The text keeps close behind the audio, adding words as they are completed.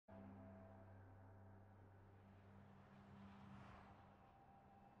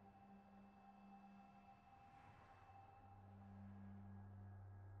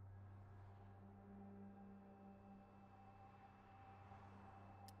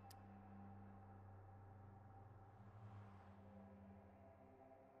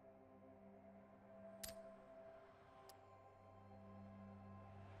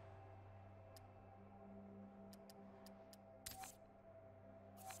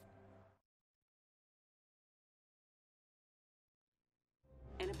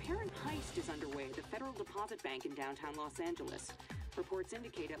apparent heist is underway at the Federal Deposit Bank in downtown Los Angeles. Reports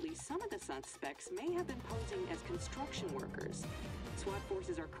indicate at least some of the suspects may have been posing as construction workers. SWAT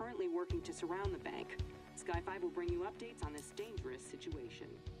forces are currently working to surround the bank. Sky 5 will bring you updates on this dangerous situation.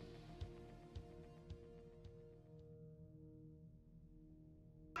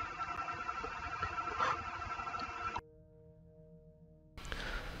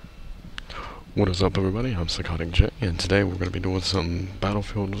 What is up, everybody? I'm Psychotic J, and today we're going to be doing some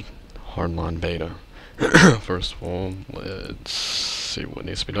Battlefield Hardline Beta. First of all, let's see what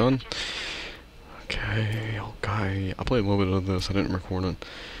needs to be done. Okay. I played a little bit of this, I didn't record it,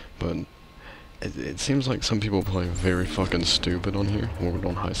 but it seems like some people play very fucking stupid on here. We're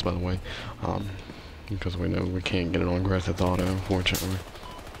doing Heist, by the way, because we know we can't get it on Grand Theft Auto, unfortunately.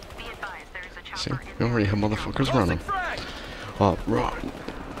 See, we already have motherfuckers running. Oh, right.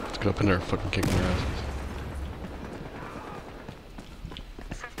 Get up in there and fucking kick their asses.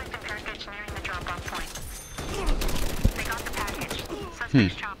 Suspect and package nearing the drop-off point. They got the package.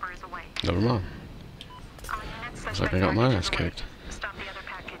 Suspect's chopper is away. Never mind. Looks like I got my ass kicked. Stop the other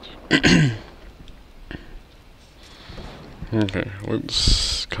package. Okay,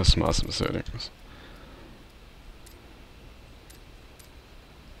 let's customize some settings.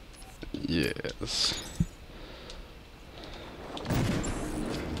 Yes.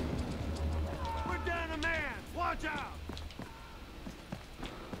 Watch out!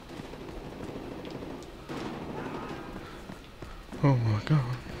 Oh my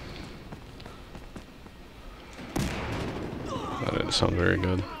god. That didn't sound very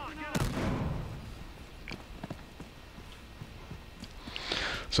good.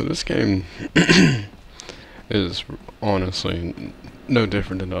 So this game is honestly no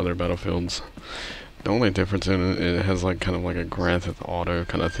different than other Battlefields. The only difference in it, it has like kind of like a Grand Theft Auto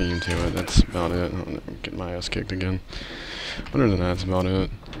kind of theme to it. That's about it. I'm getting my ass kicked again. Other than that, that's about it.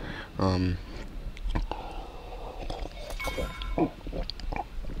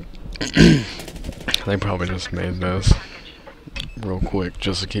 They probably just made this real quick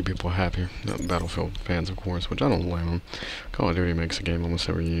just to keep people happy. Battlefield fans, of course, which I don't blame them. Call of Duty makes a game almost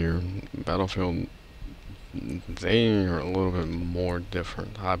every year. Battlefield, they are a little bit more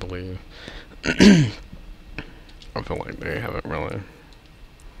different, I believe. I feel like they haven't really.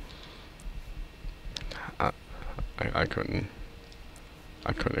 I couldn't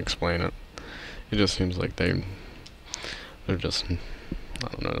explain it. It just seems like they're just, I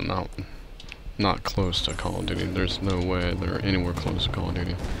don't know, not close to Call of Duty. There's no way they're anywhere close to Call of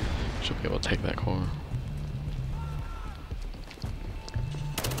Duty. Should be able to take that car.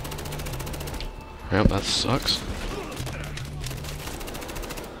 Yep, that sucks.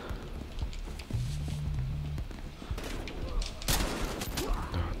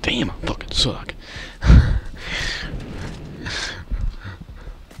 Damn, I fucking suck.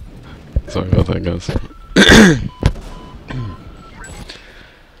 Sorry about that, guys.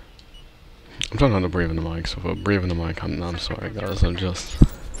 I'm trying not to breathe in the mic, so if I breathe in the mic, I'm sorry, guys. I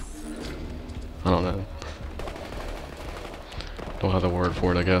don't know. Don't have the word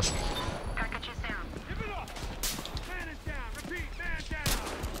for it, I guess. Package is down. Give it up! Man is down! Repeat, man down!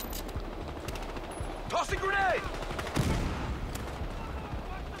 Tossing grenade!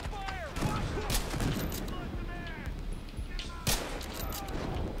 Watch the fire! Watch the man!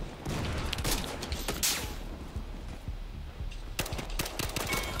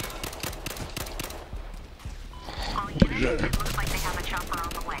 All units, it looks like they have a chopper on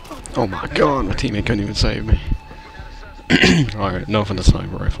the way. Oh my god, my teammate couldn't even save me. Alright, enough of the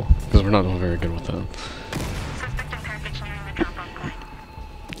sniper rifle, because we're not doing very good with that. Suspect and package nearing the drop-off point.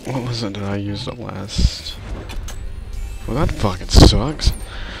 What was it that I used the last? Well, that fucking sucks.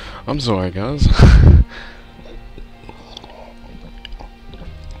 I'm sorry, guys. I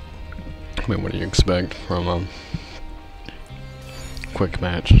mean, what do you expect from a quick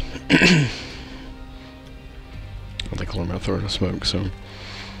match? I think I'm gonna throw in a smoke, so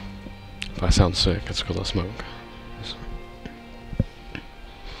if I sound sick, it's because I smoke.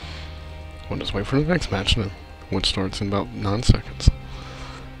 We'll just wait for the next match then, which starts in about 9 seconds.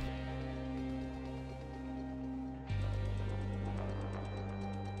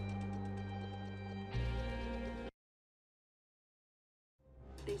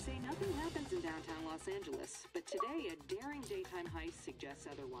 They say nothing happens in downtown Los Angeles, but today a daring daytime heist suggests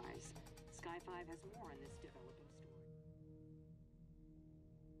otherwise. Sky 5 has more on this developing story.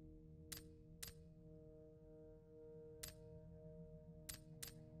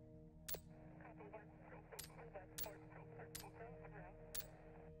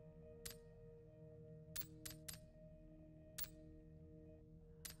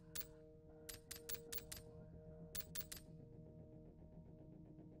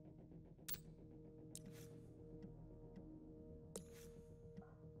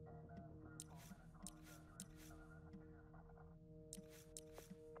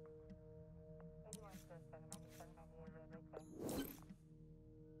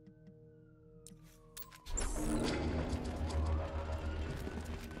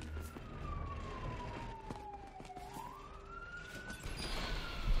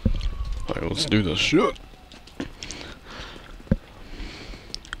 Alright, let's do this shit.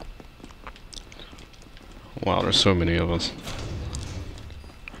 Wow, there's so many of us.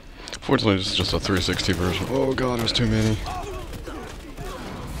 Fortunately, this is just a 360 version. Oh god, there's too many.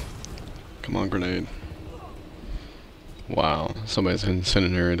 Come on, grenade. Wow, somebody's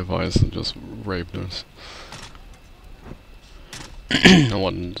incendiary device just raped us.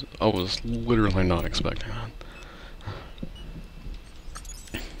 I was literally not expecting that.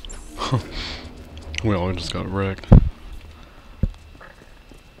 We all just got wrecked.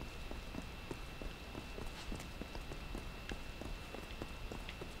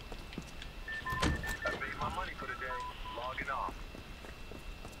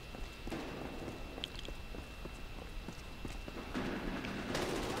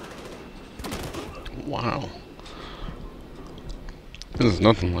 Wow. This is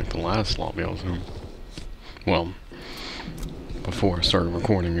nothing like the last lobby I was in. Well, before I started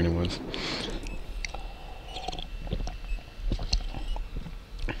recording anyways.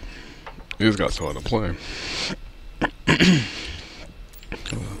 These guys know how to play.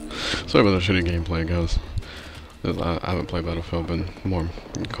 Sorry about the shitty gameplay, guys. I haven't played Battlefield, but more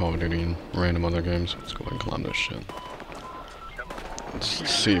Call of Duty and random other games. Let's go ahead and climb this shit. Let's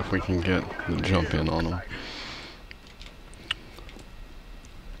see if we can get the jump in on them.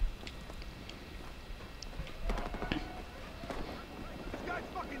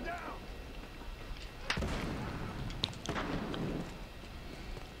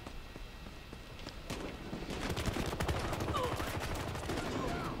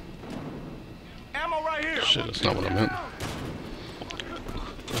 Ammo right here. Shit, that's not what I meant.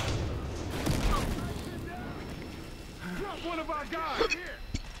 Drop one of our guys here.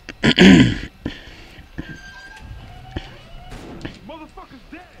 Motherfucker's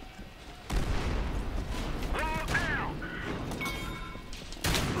dead.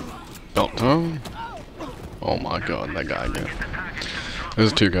 Belt time? Oh my god, that guy again.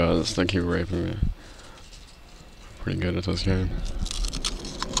 There's two guys that keep raping me. Pretty good at this game.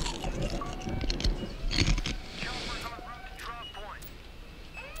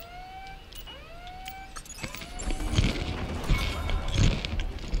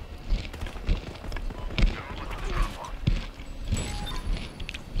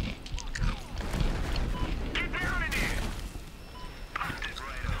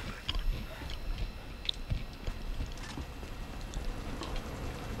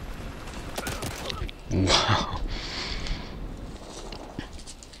 Wow.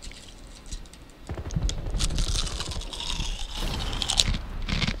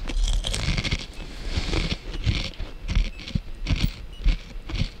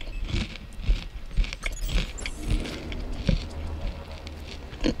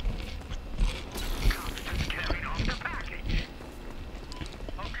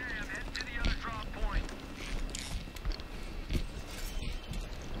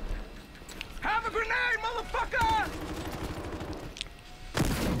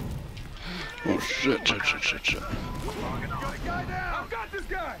 Oh shit, shit. I've got this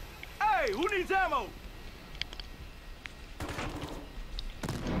guy. Hey, who needs ammo?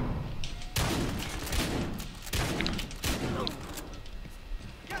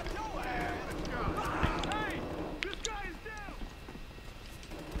 Hey, this guy is down.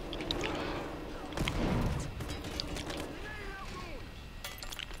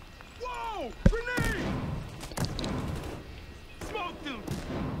 Whoa, grenade! Smoke dude.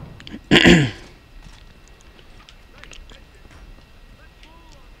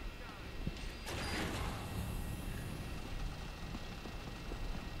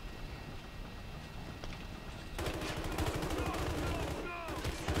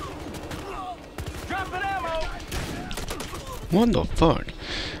 Dropping ammo. What the fuck?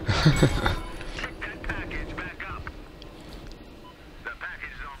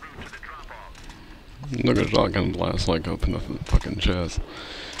 Look at shotgun blast like open the fucking chest.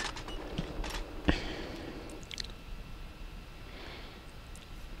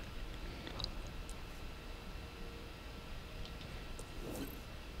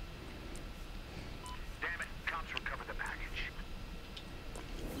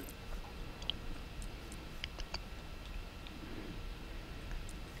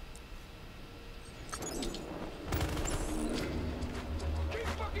 Keep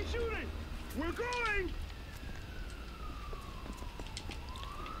fucking shooting. We're going.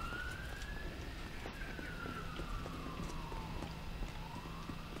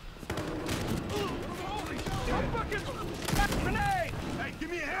 Holy shit. Fucking grenade. Hey, give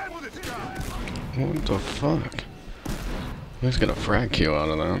me a hand with this guy. What the fuck? Let's get a frag kill out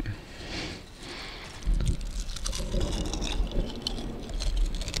of that.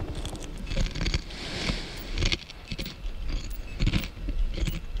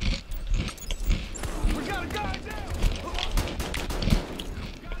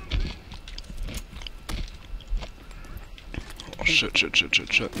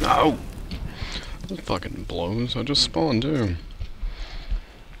 Shit. No! This fucking blows. I just spawned, too.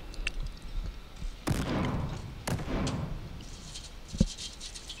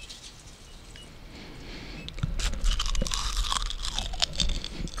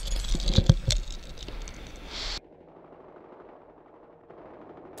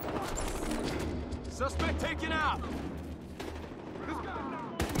 Suspect taken out. This guy's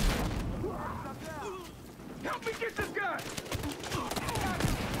not moving. Help me get this guy.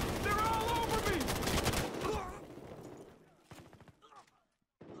 They're all over me.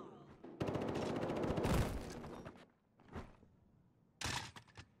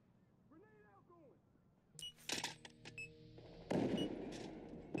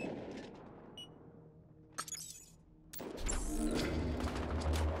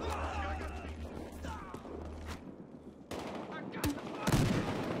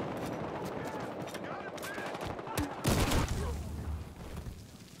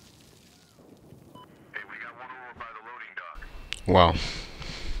 Wow.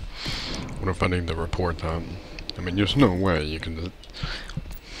 What if I need to report that? I mean, there's no way you can just...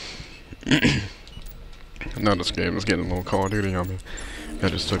 Now this game is getting a little Call of Duty on me. I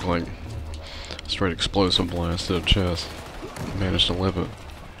just took, like, a straight explosive blast to the chest. Managed to live it.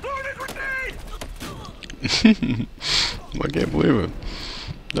 I can't believe it.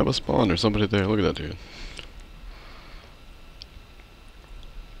 That was Spawn. There's somebody there. Look at that dude.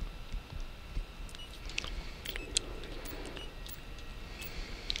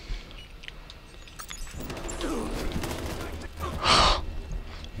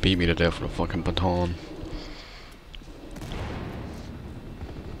 Beat me to death with a fucking baton.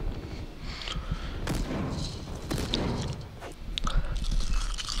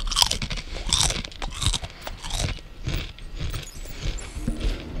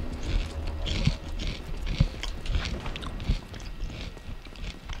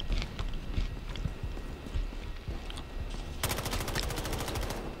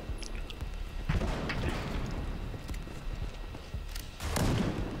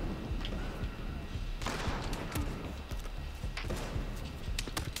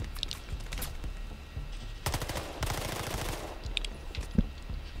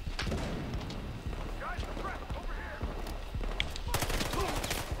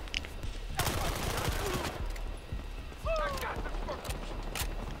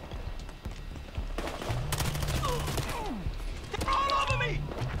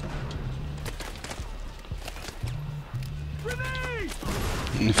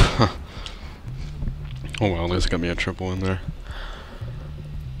 Oh well, at least got me a triple in there.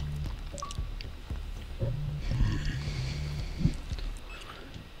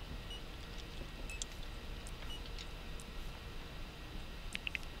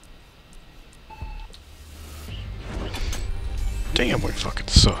 Damn, we fucking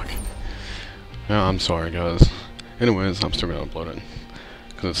suck. Yeah, I'm sorry guys. Anyways, I'm still gonna upload it.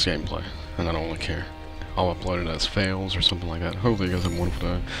 Because it's gameplay, and I don't really care. I'll upload it as fails or something like that. Hopefully you guys have a wonderful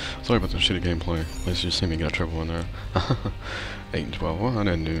day. Sorry about the shitty gameplay. At least you see me get a triple in there. 8 and 12. Well, I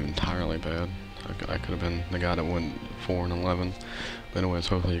didn't do entirely bad. I could have been the guy that went 4 and 11. But anyways,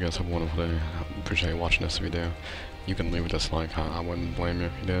 hopefully you guys have a wonderful day. I appreciate you watching this video. You can leave a dislike. I wouldn't blame you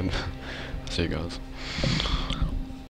if you did. See you guys.